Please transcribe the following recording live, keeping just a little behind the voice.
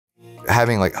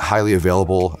having like highly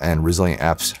available and resilient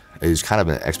apps is kind of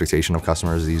an expectation of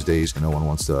customers these days. No one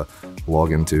wants to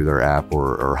log into their app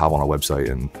or hop on a website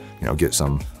and get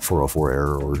some 404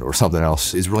 error or something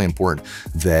else. It's really important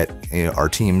that our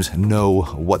teams know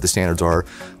what the standards are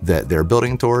that they're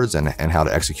building towards and how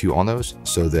to execute on those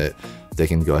so that they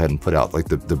can go ahead and put out like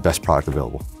the best product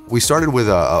available. We started with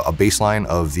a baseline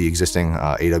of the existing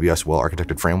AWS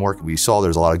well-architected framework. We saw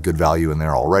there's a lot of good value in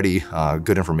there already,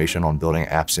 good information on building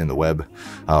apps in the web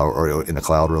or in the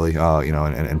cloud, really,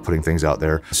 and putting things out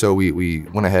there. So we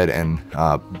went ahead and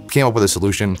came up with a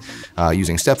solution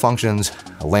using step functions,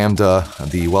 Lambda,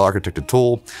 the well-architected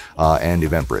tool, and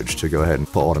EventBridge to go ahead and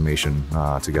put automation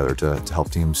together to help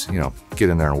teams, get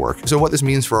in there and work. So what this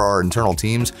means for our internal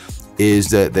teams is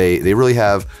that they really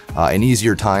have an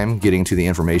easier time getting to the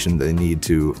information they need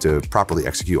to properly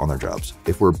execute on their jobs.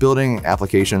 If we're building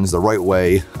applications the right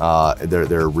way,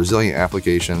 they're resilient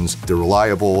applications, they're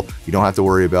reliable, you don't have to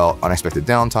worry about unexpected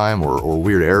downtime or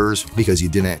weird errors because you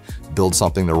didn't build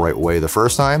something the right way the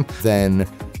first time, then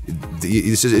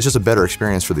it's just a better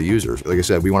experience for the users. Like I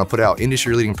said, we want to put out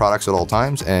industry-leading products at all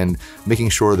times, and making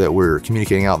sure that we're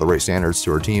communicating out the right standards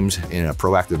to our teams in a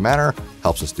proactive manner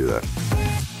helps us do that.